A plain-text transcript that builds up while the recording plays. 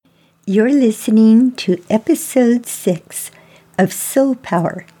You're listening to episode 6 of Soul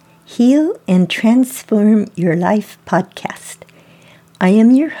Power, Heal and Transform Your Life podcast. I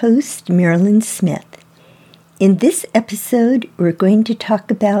am your host, Marilyn Smith. In this episode, we're going to talk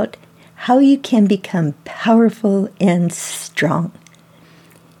about how you can become powerful and strong.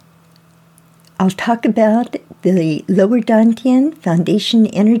 I'll talk about the Lower Dantian Foundation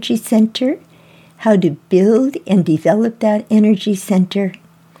Energy Center, how to build and develop that energy center,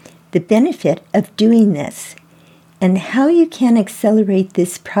 the benefit of doing this, and how you can accelerate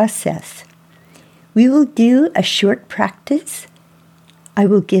this process. We will do a short practice. I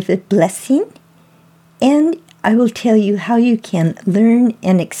will give a blessing, and I will tell you how you can learn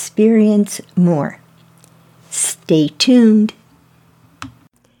and experience more. Stay tuned.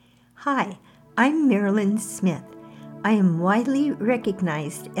 Hi, I'm Marilyn Smith. I am widely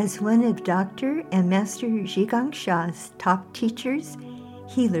recognized as one of Dr. and Master Zhi Gang Sha's top teachers,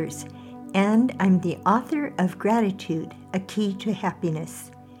 healers, and I'm the author of Gratitude, A Key to Happiness.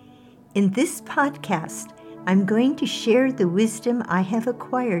 In this podcast, I'm going to share the wisdom I have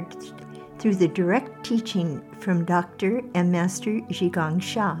acquired through the direct teaching from Dr. and Master Zhi Gang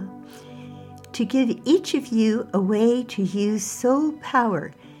Sha to give each of you a way to use soul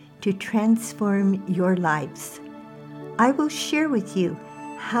power to transform your lives. I will share with you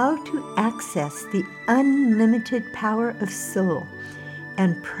how to access the unlimited power of soul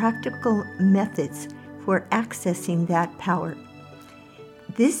and practical methods for accessing that power.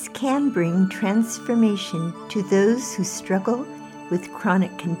 This can bring transformation to those who struggle with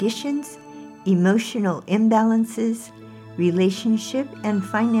chronic conditions, emotional imbalances, relationship and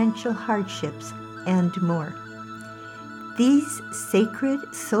financial hardships, and more. These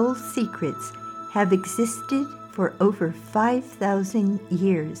sacred soul secrets have existed for over 5,000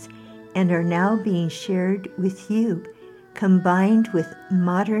 years and are now being shared with you, combined with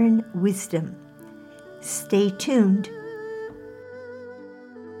modern wisdom. Stay tuned.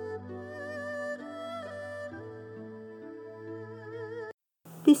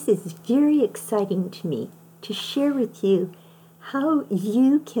 This is very exciting to me to share with you how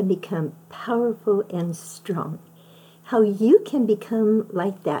you can become powerful and strong, how you can become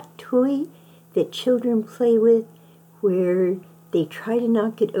like that toy that children play with where they try to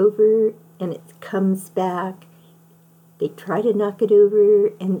knock it over and it comes back. They try to knock it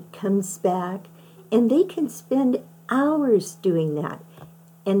over and it comes back, and they can spend hours doing that,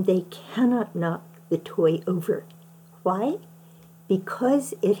 and they cannot knock the toy over. Why?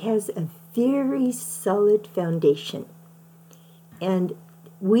 Because it has a very solid foundation. And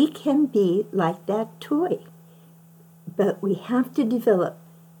we can be like that toy, but we have to develop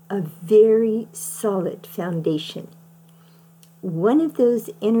a very solid foundation. One of those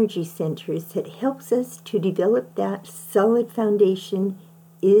energy centers that helps us to develop that solid foundation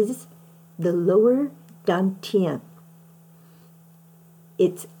is the Lower Dantian.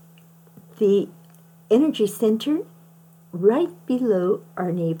 It's the energy center right below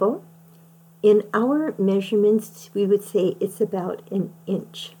our navel. In our measurements, we would say it's about an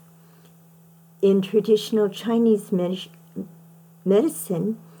inch. In traditional Chinese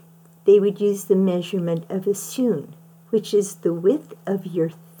medicine, they would use the measurement of a xun, which is the width of your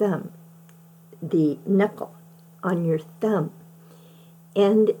thumb, the knuckle on your thumb.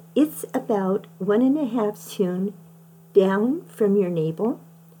 And it's about 1.5 xun down from your navel,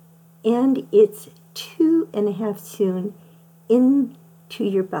 and it's 2.5 xun into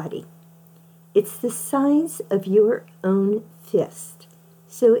your body. It's the size of your own fist.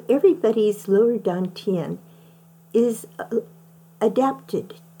 So everybody's lower dantian is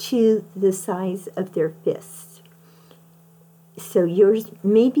adapted to the size of their fist. So yours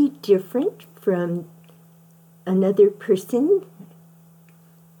may be different from another person.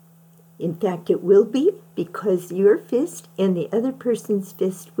 In fact, it will be, because your fist and the other person's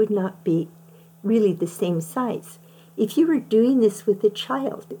fist would not be really the same size. If you were doing this with a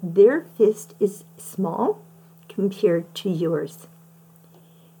child, their fist is small compared to yours.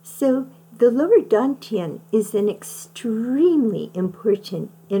 So the lower dantian is an extremely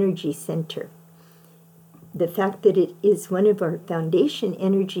important energy center. The fact that it is one of our foundation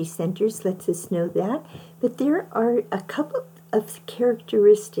energy centers lets us know that, but there are a couple of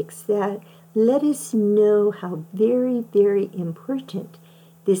characteristics that let us know how very, very important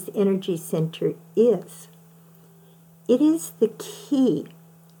this energy center is. It is the key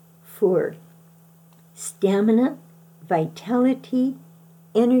for stamina, vitality,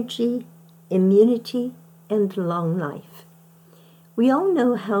 energy, immunity, and long life. We all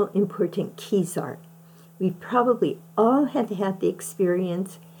know how important keys are. We probably all have had the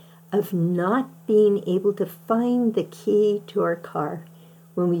experience of not being able to find the key to our car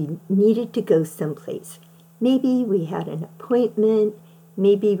when we needed to go someplace. Maybe we had an appointment,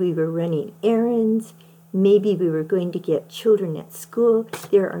 maybe we were running errands, maybe we were going to get children at school.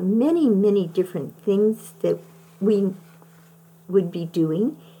 There are many, many different things that we would be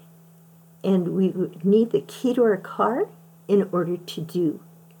doing, and we would need the key to our car in order to do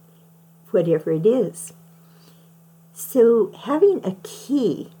whatever it is. So having a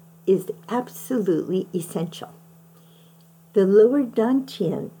key is absolutely essential. The lower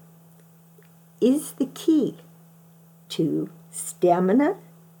dantian is the key to stamina,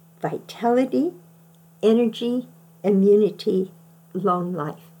 vitality, energy, immunity, long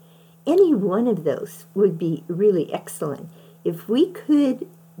life. Any one of those would be really excellent. If we could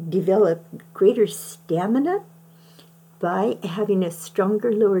develop greater stamina by having a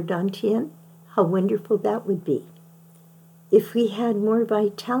stronger lower dantian, how wonderful that would be. If we had more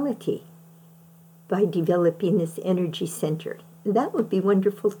vitality by developing this energy center, that would be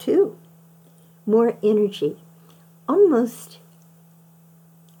wonderful too. More energy. Almost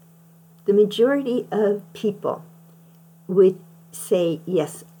the majority of people would say,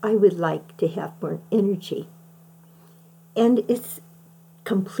 yes, I would like to have more energy. And it's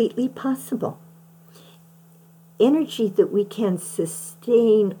completely possible. Energy that we can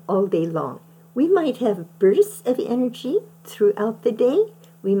sustain all day long. We might have bursts of energy throughout the day.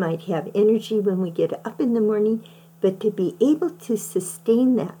 We might have energy when we get up in the morning, but to be able to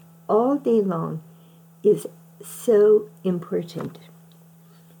sustain that all day long is so important.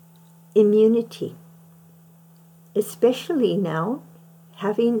 Immunity. Especially now,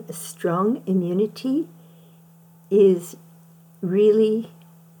 having a strong immunity is really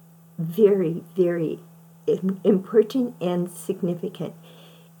very, very important and significant.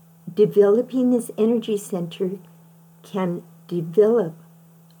 Developing this energy center can develop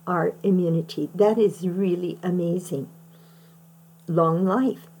our immunity. That is really amazing. Long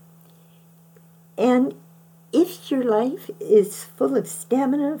life. And if your life is full of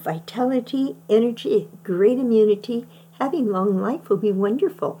stamina, vitality, energy, great immunity, having long life will be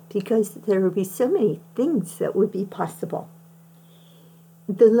wonderful because there will be so many things that would be possible.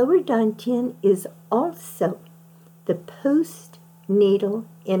 The lower dantian is also the postnatal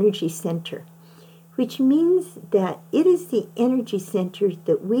energy center, which means that it is the energy center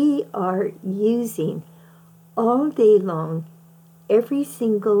that we are using all day long, every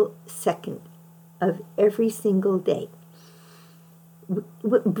single second of every single day.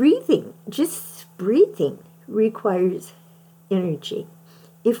 Breathing, just breathing, requires energy.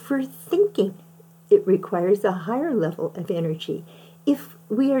 If we're thinking, it requires a higher level of energy. If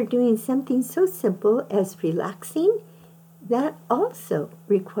we are doing something so simple as relaxing, that also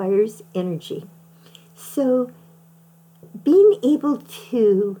requires energy. So being able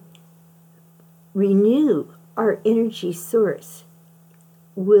to renew our energy source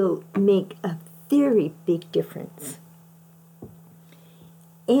will make a very big difference.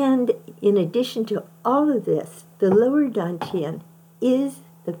 And in addition to all of this, the lower dantian is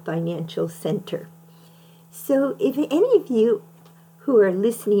the financial center. So if any of you who are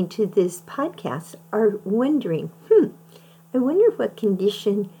listening to this podcast are wondering, I wonder what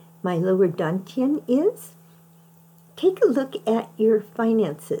condition my lower dantian is, take a look at your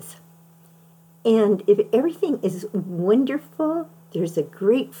finances. And if everything is wonderful, there's a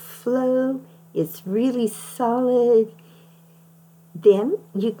great flow, it's really solid, then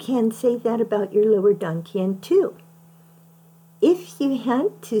you can say that about your lower dantian too. If you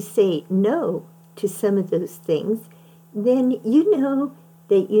had to say no to some of those things, then you know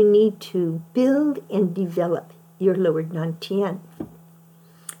that you need to build and develop your lower dantian.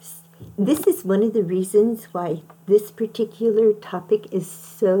 This is one of the reasons why this particular topic is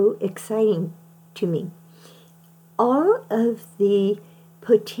so exciting to me. All of the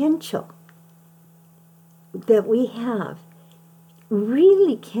potential that we have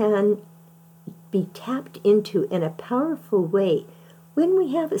really can be tapped into in a powerful way when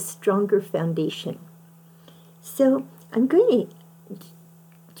we have a stronger foundation. So I'm going to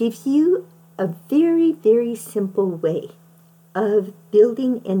give you a very, very simple way of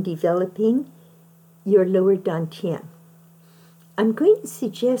building and developing your lower dantian. I'm going to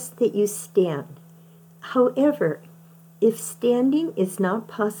suggest that you stand. However, if standing is not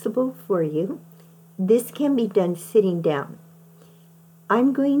possible for you, this can be done sitting down.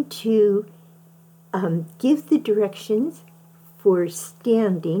 I'm going to give the directions for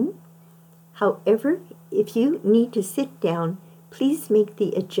standing. However, if you need to sit down, please make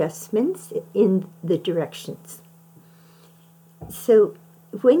the adjustments in the directions. So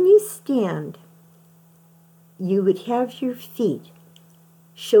when you stand, you would have your feet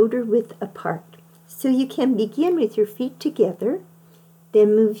shoulder width apart. So you can begin with your feet together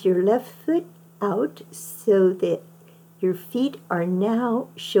Then move your left foot out so that your feet are now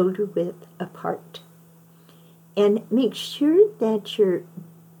shoulder width apart. And make sure that your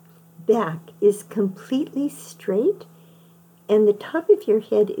back is completely straight and the top of your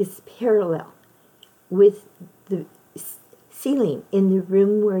head is parallel with the ceiling in the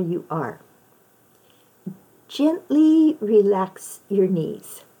room where you are. Gently relax your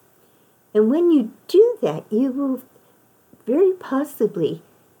knees. And when you do that, you will very possibly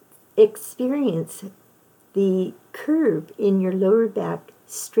experience the curve in your lower back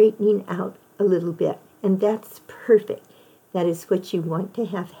straightening out a little bit. And that's perfect. That is what you want to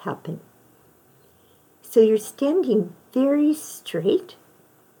have happen. So you're standing very straight,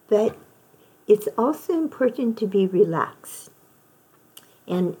 but it's also important to be relaxed.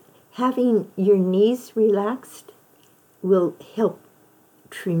 And having your knees relaxed will help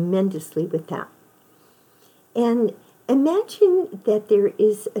tremendously with that. And imagine that there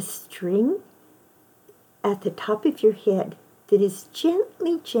is a string at the top of your head that is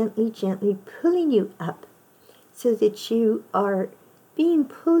gently, gently, gently pulling you up so that you are being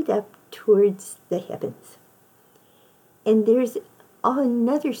pulled up towards the heavens. And there's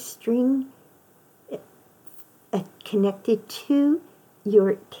another string connected to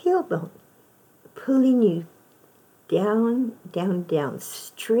your tailbone, pulling you down, down, down,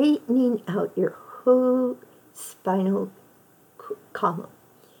 straightening out your whole spinal column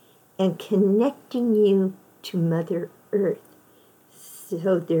and connecting you to Mother Earth.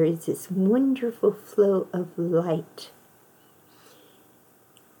 So there is this wonderful flow of light.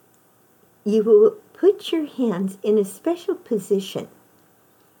 You will put your hands in a special position.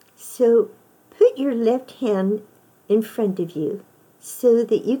 So put your left hand in front of you so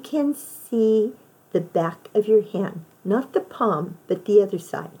that you can see the back of your hand, not the palm, but the other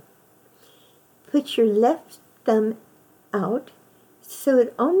side. Put your left thumb out so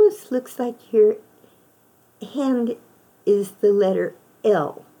it almost looks like your hand is the letter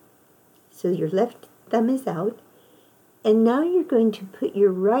L. So your left thumb is out. And now you're going to put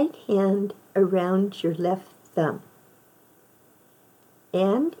your right hand around your left thumb.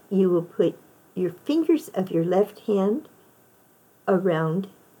 And you will put your fingers of your left hand around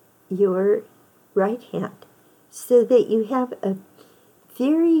your right hand so that you have a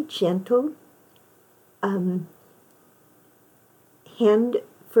very gentle hand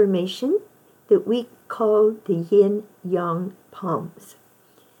formation that we call the yin-yang palms.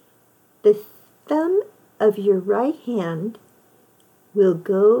 The thumb of your right hand will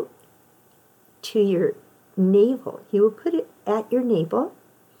go to your navel. You will put it at your navel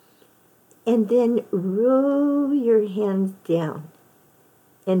and then roll your hands down.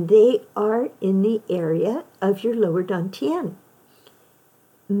 And they are in the area of your lower dantian.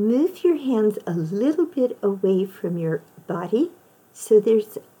 Move your hands a little bit away from your body so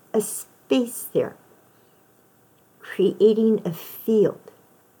there's a space there, creating a field.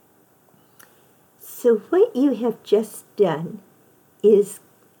 So what you have just done is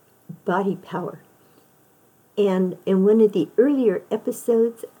body power. And in one of the earlier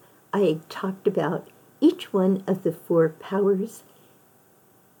episodes, I talked about each one of the 4 powers.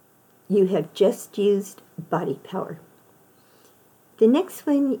 You have just used body power. The next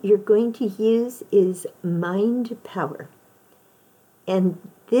one you're going to use is mind power. And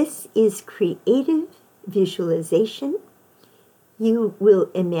this is creative visualization. You will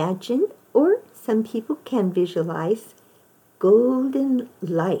imagine, or some people can visualize, golden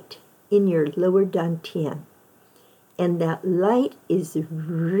light in your lower dantian. And that light is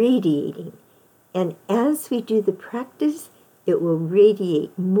radiating. And as we do the practice, it will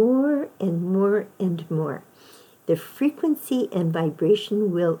radiate more and more and more. The frequency and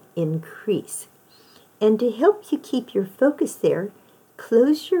vibration will increase. And to help you keep your focus there,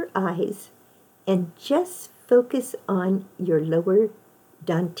 close your eyes and just focus on your lower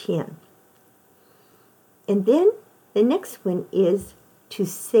dantian. And then the next one is to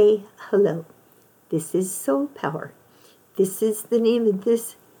say hello. This is soul power. This is the name of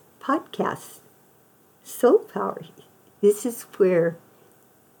this podcast, Soul Power. This is where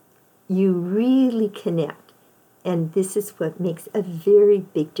you really connect. And this is what makes a very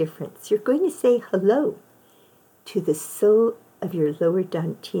big difference. You're going to say hello to the soul of your lower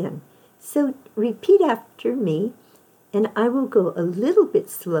dantian. So repeat after me, and I will go a little bit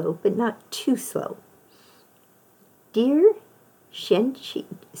slow, but not too slow. Dear Shen-Chi,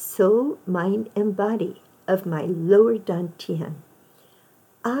 soul, mind, and body of my lower dantian,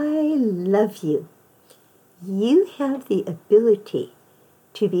 I love you. You have the ability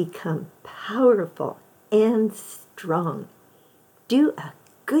to become powerful and strong. Do a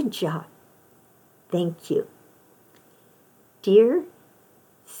good job. Thank you. Dear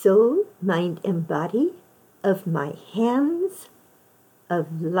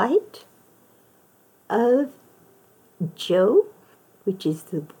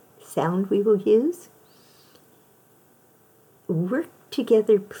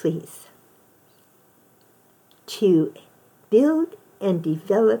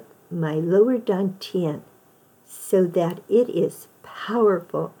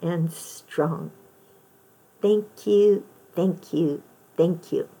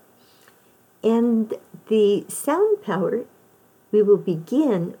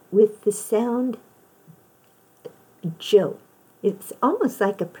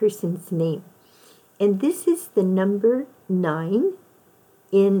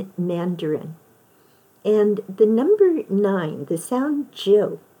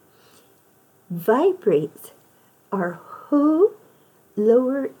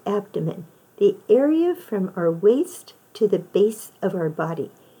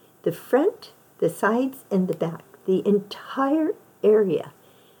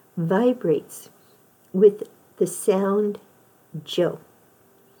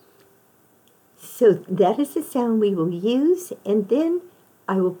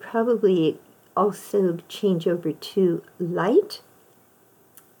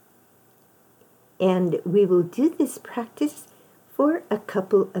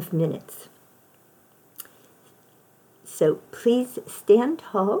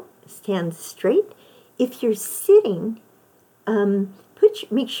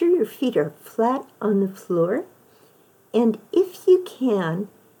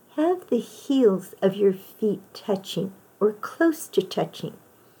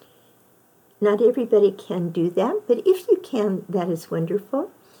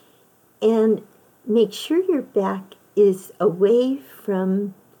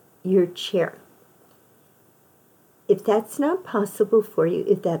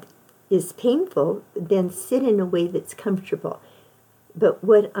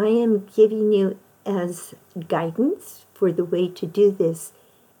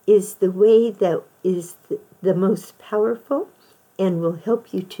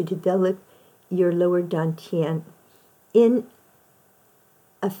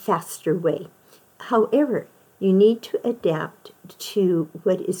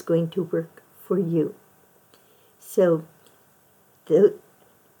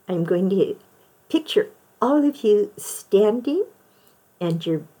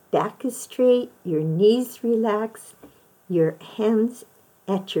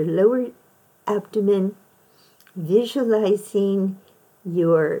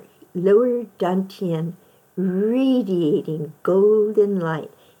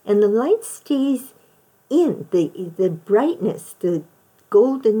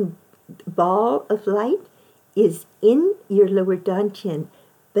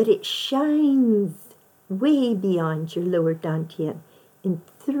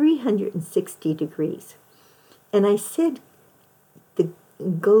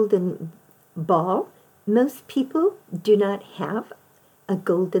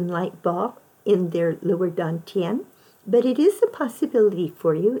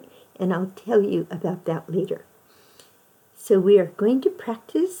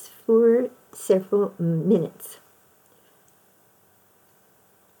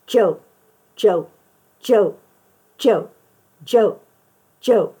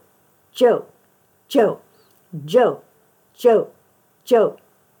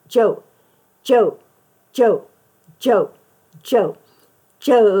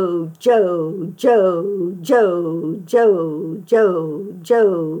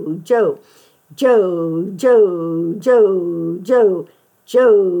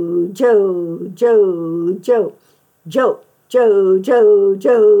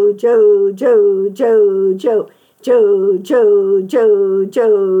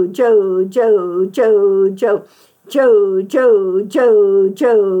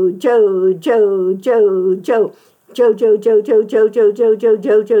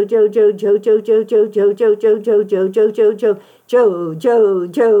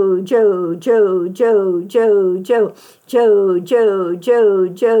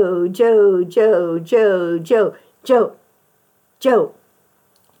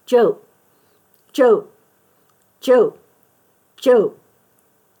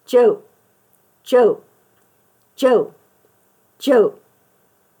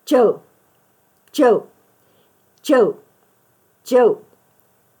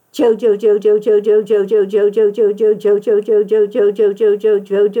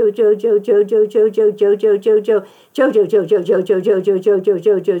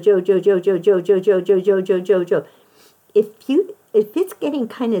Jojo. If you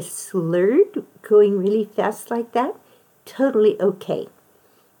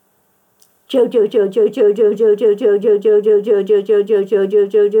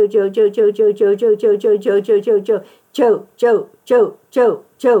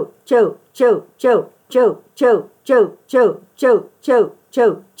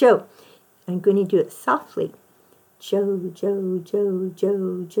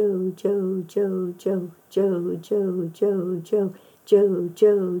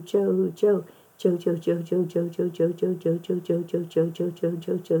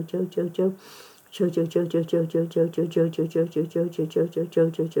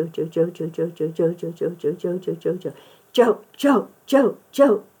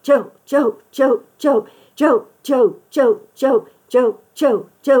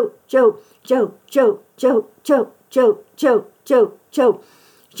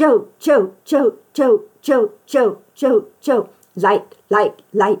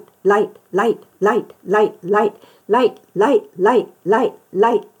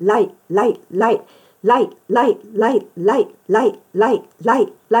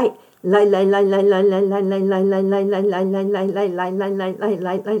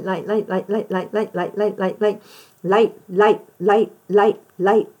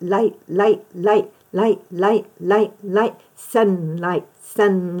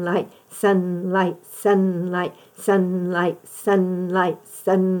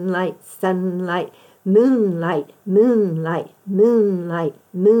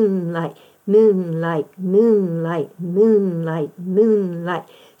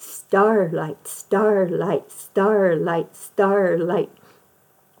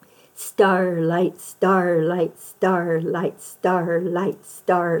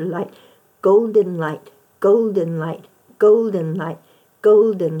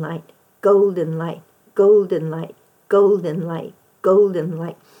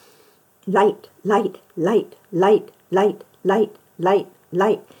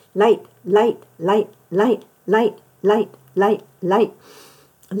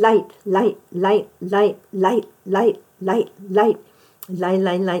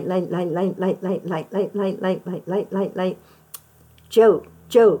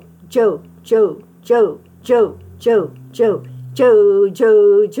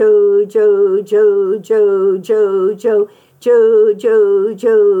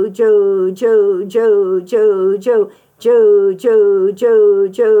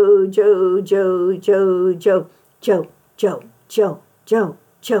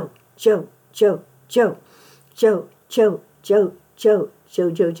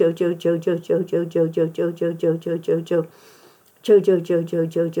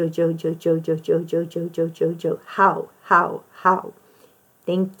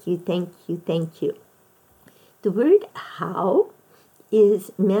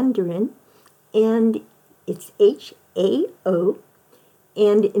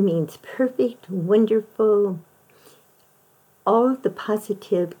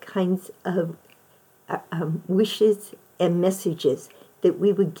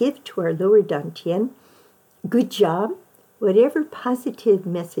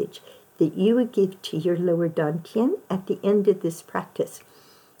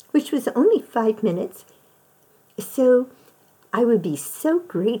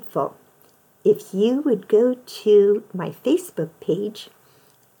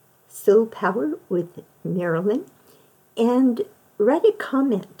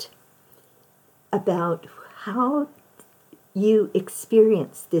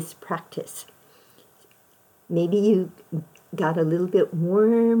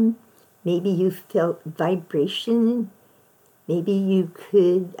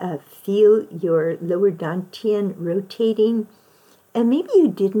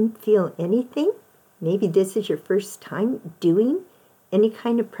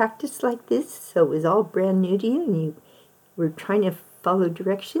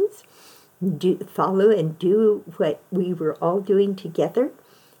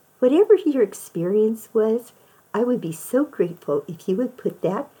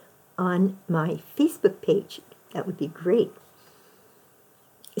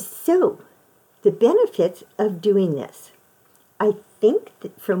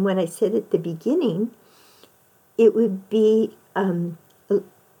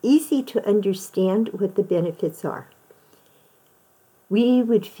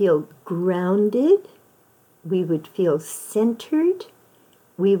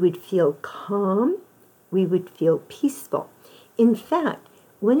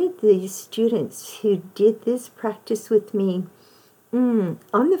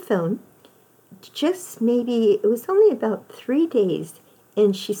just maybe, it was only about 3 days,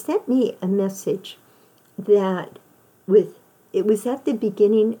 and she sent me a message that it was at the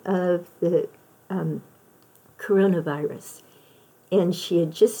beginning of the coronavirus, and she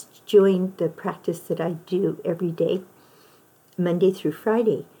had just joined the practice that I do every day, Monday through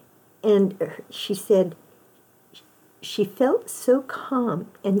Friday, and she said she felt so calm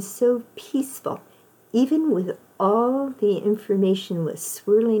and so peaceful, even with all the information was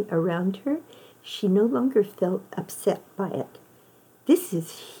swirling around her. She no longer felt upset by it. This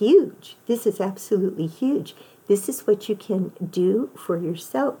is huge. This is absolutely huge. This is what you can do for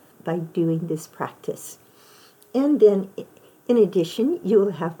yourself by doing this practice. And then, in addition, you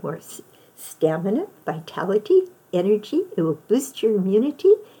will have more stamina, vitality, energy. It will boost your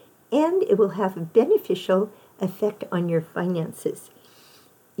immunity, and it will have a beneficial effect on your finances.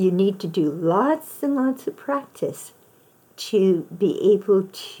 You need to do lots and lots of practice to be able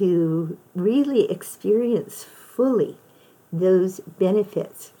to really experience fully those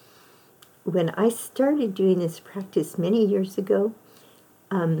benefits. When I started doing this practice many years ago,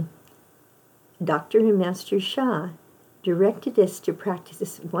 Dr. and Master Sha directed us to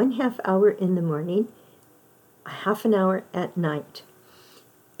practice 1/2 hour in the morning, a half an hour at night.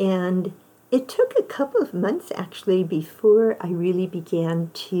 And it took a couple of months, actually, before I really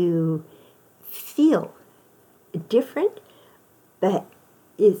began to feel different, but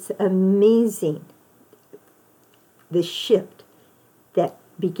it's amazing the shift that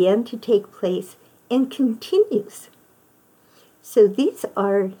began to take place and continues. So these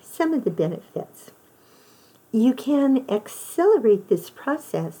are some of the benefits. You can accelerate this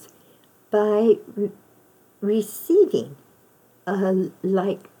process by receiving a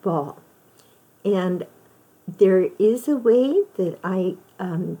light ball. And there is a way that I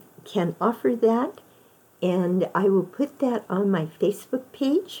can offer that, and I will put that on my Facebook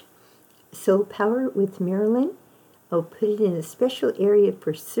page, Soul Power with Marilyn. I'll put it in a special area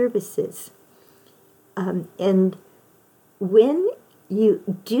for services. And when you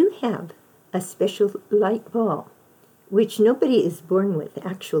do have a special light ball, which nobody is born with,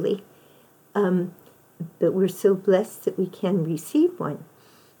 actually, but we're so blessed that we can receive one,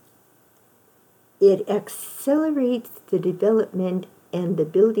 it accelerates the development and the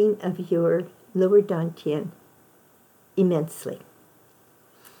building of your lower dantian immensely.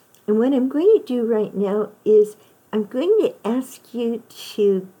 And what I'm going to do right now is I'm going to ask you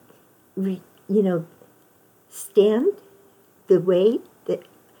to, stand the way that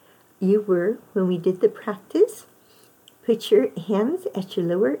you were when we did the practice. Put your hands at your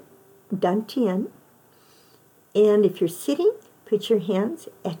lower dantian. And if you're sitting, put your hands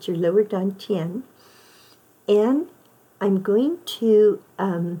at your lower dantian. And I'm going to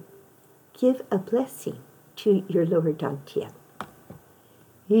give a blessing to your lower dantian.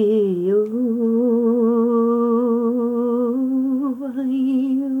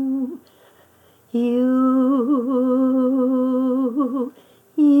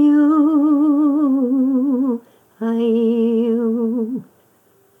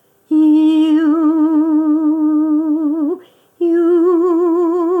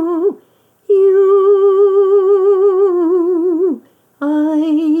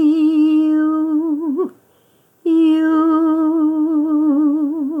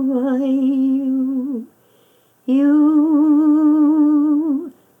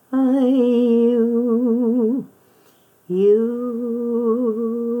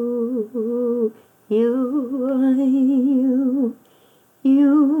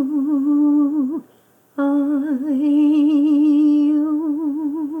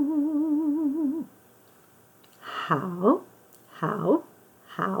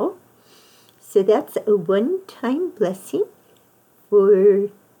 How? So that's a one-time blessing for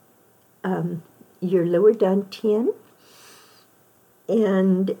your lower dantian.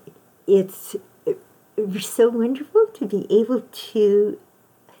 And it's so wonderful to be able to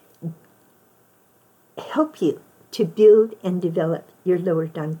help you to build and develop your lower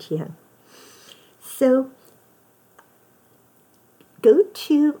dantian. So go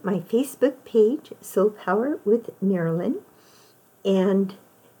to my Facebook page, Soul Power with Marilyn, and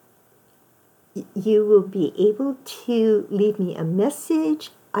you will be able to leave me a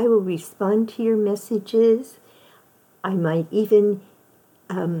message. I will respond to your messages. I might even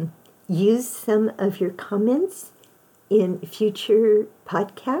use some of your comments in future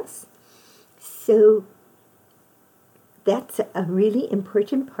podcasts. So that's a really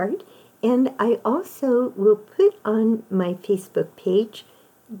important part. And I also will put on my Facebook page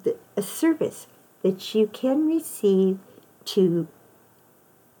a service that you can receive to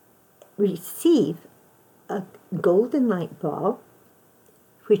receive a golden light ball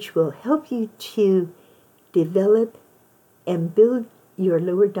which will help you to develop and build your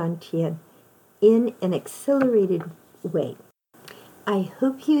lower dantian in an accelerated way. I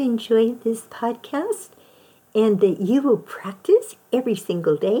hope you enjoyed this podcast and that you will practice every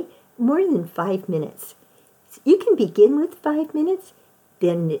single day more than 5 minutes. You can begin with 5 minutes,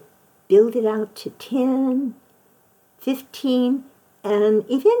 then build it out to 10, 15, and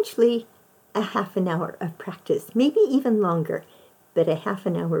eventually a half an hour of practice, maybe even longer, but a half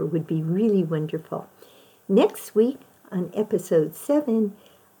an hour would be really wonderful. Next week on episode 7,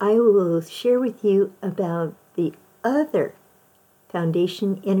 I will share with you about the other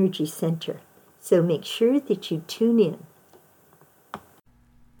Foundation Energy Center. So make sure that you tune in.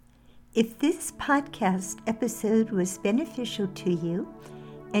 If this podcast episode was beneficial to you,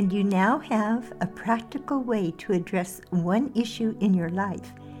 and you now have a practical way to address one issue in your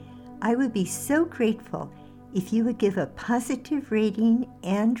life, I would be so grateful if you would give a positive rating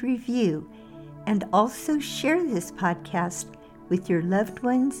and review, and also share this podcast with your loved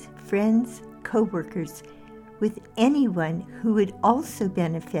ones, friends, coworkers, with anyone who would also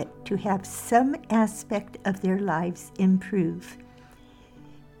benefit to have some aspect of their lives improve.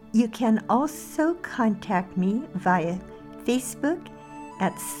 You can also contact me via Facebook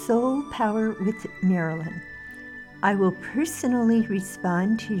at Soul Power with Marilyn. I will personally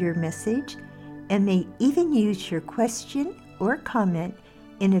respond to your message and may even use your question or comment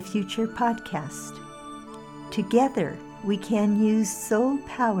in a future podcast. Together, we can use soul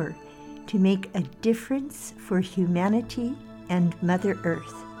power to make a difference for humanity and Mother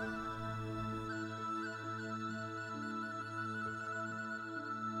Earth.